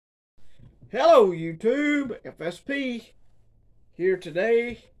Hello YouTube, FSP here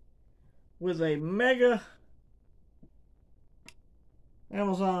today with a mega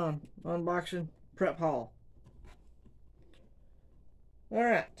Amazon unboxing prep haul.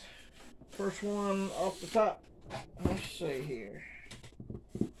 Alright, first one off the top, let's see here,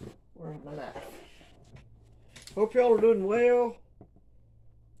 where's my knife? Hope y'all are doing well.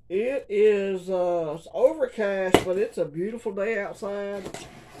 It is it's overcast, but it's a beautiful day outside.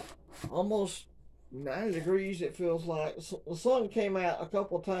 Almost 90 degrees it feels like. The sun came out a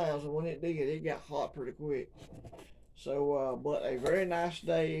couple of times, and when it did, it got hot pretty quick. So, but a very nice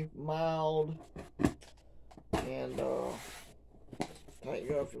day, mild, and thank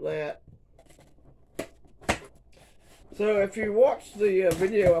God for that. So if you watched the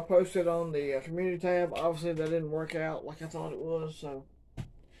video I posted on the community tab, obviously that didn't work out like I thought it was, so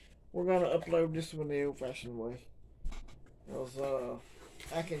we're going to upload this one the old-fashioned way. Because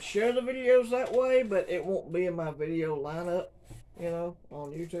I can share the videos that way, but it won't be in my video lineup, you know,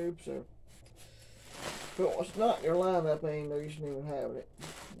 on YouTube. So if it was not in your lineup, ain't no use in even having it.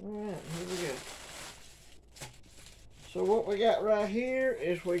 Alright, here we go. So what we got right here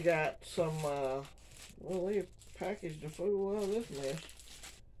is we got some, well, they packaged a fool out of this mess.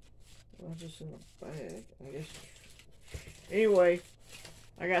 What's this in the bag? I guess. Anyway,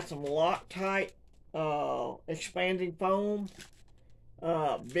 I got some Loctite expanding foam.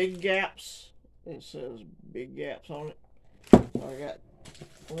 Big gaps. It says big gaps on it. I got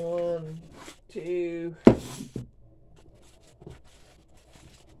 1, 2,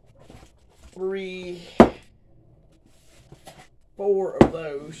 3, 4 of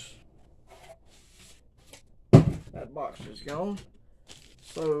those. That box is gone.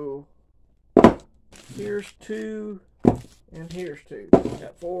 So here's 2 and here's 2.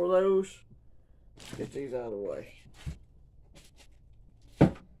 Got 4 of those. Let's get these out of the way.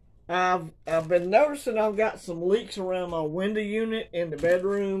 I've been noticing I've got some leaks around my window unit in the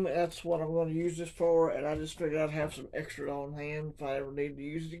bedroom. That's what I'm going to use this for, and I just figured I'd have some extra on hand if I ever need to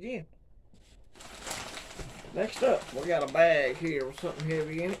use it again. Next up, we got a bag here with something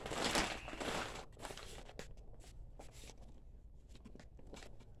heavy in it.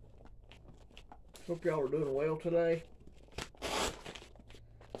 Hope y'all are doing well today.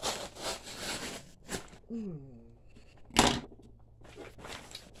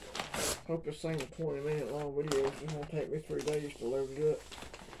 Hope this thing's a 20-minute long video. It's going to take me 3 days to load it up.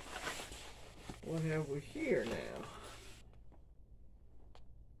 What have we here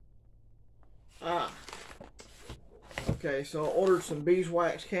now? Okay, so I ordered some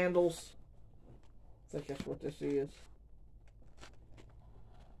beeswax candles. I think that's what this is.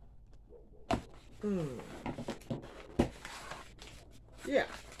 Yeah.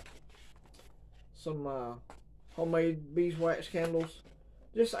 Some homemade beeswax candles.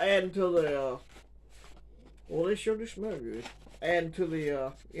 Just adding to the, well, they sure do smell good. Adding to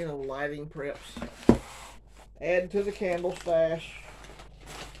the, you know, lighting preps. Adding to the candle stash.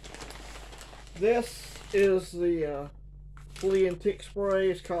 This is the flea and tick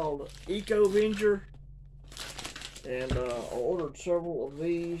spray. It's called Eco Avenger. And I ordered several of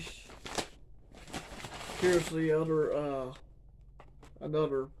these. Here's the other,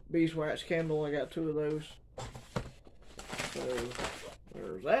 another beeswax candle. I got 2 of those. So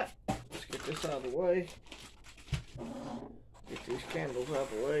there's that. Let's get this out of the way. Get these candles out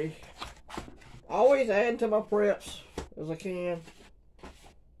of the way. Always add to my preps as I can.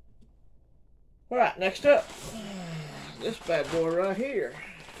 Alright, next up. This bad boy right here.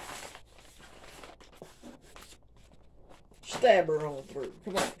 Stab her on through.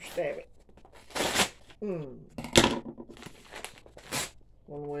 Come on, stab it.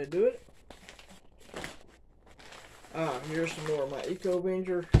 One way to do it. Here's some more of my Eco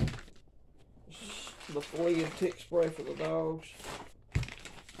Avenger. The flea and tick spray for the dogs.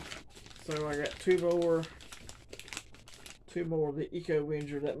 So I got 2 more of the Eco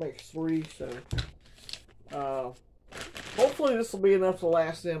Avenger. That makes 3. So hopefully this will be enough to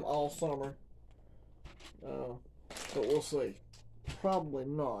last them all summer. But we'll see. Probably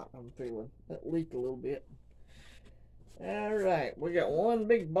not, I'm feeling. That leaked a little bit. Alright, we got 1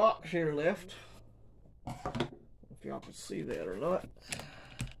 big box here left. If y'all can see that or not.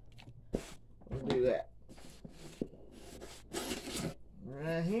 Let's do that.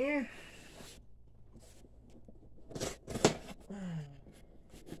 Right here.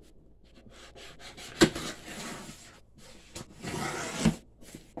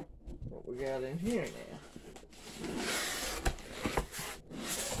 What we got in here now?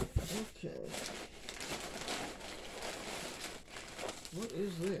 Okay. What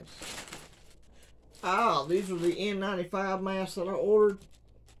is this? These are the N95 masks that I ordered.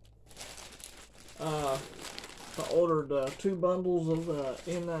 I ordered 2 bundles of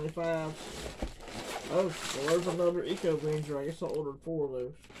N95s. Oh, well, there's another Eco Venger. I guess I ordered 4 of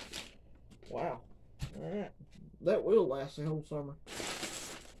those. Wow. Alright. That will last the whole summer.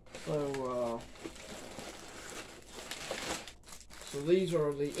 So these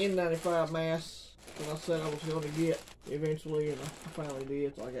are the N95 masks that I said I was going to get eventually, and I finally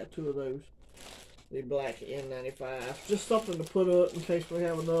did. So I got 2 of those. The black N95s. Just something to put up in case we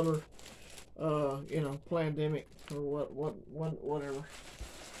have another, you know, pandemic or whatever.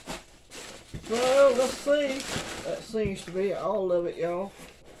 So let's see. That seems to be all of it, y'all.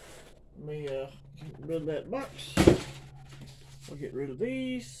 Let me get rid of that box. We'll get rid of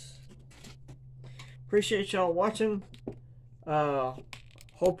these. Appreciate y'all watching.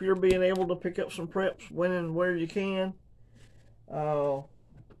 Hope you're being able to pick up some preps when and where you can.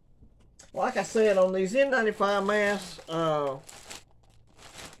 Like I said, on these N95 masks, I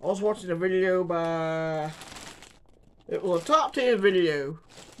was watching a video by, it was a top 10 video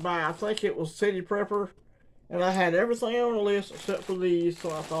by, I think it was City Prepper, and I had everything on the list except for these, so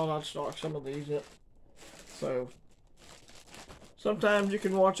I thought I'd stock some of these up. So sometimes you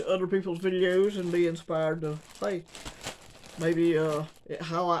can watch other people's videos and be inspired to, hey, maybe it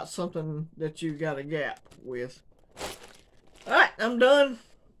highlights something that you got a gap with. Alright, I'm done.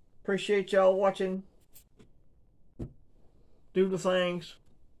 Appreciate y'all watching. Do the things.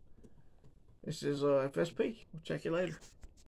 This is FSP. We'll check you later.